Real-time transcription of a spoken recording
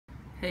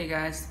Hey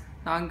guys,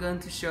 now I'm going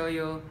to show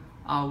you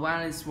our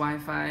wireless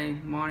Wi-Fi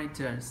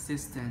monitor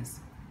systems.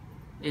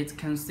 It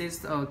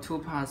consists of two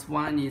parts.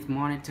 One is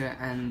monitor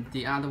and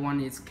the other one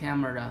is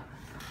camera.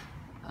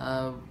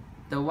 The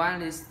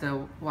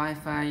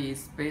Wi-Fi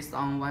is based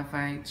on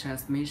Wi-Fi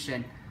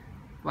transmission.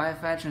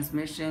 Wi-Fi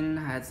transmission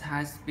has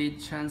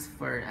high-speed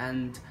transfer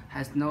and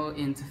has no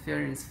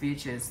interference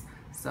features.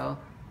 So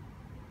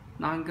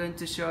now I'm going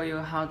to show you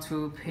how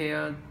to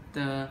pair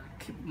the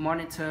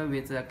monitor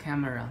with the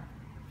camera.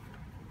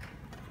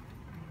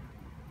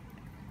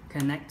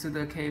 Connect to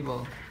the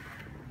cable.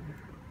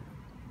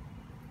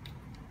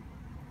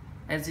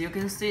 As you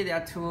can see, there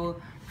are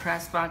two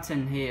press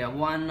buttons here,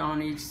 one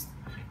on each.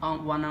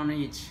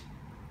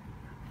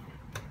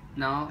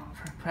 Now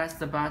press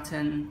the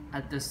button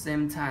at the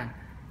same time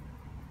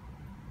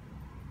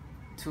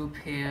to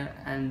pair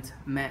and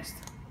matched.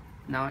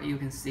 Now you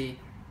can see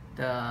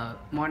the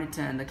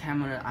monitor and the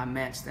camera are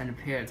matched and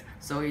paired,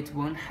 so it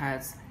won't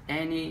have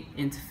any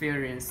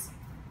interference.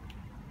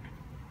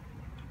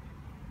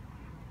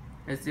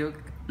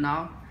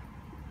 Now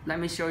let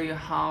me show you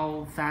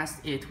how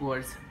fast it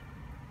works.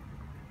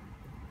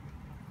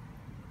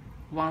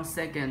 1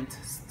 second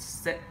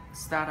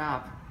start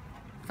up,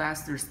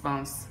 fast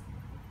response.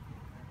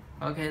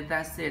 Okay,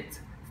 that's it.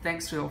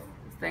 Thanks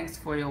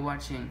for your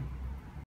watching.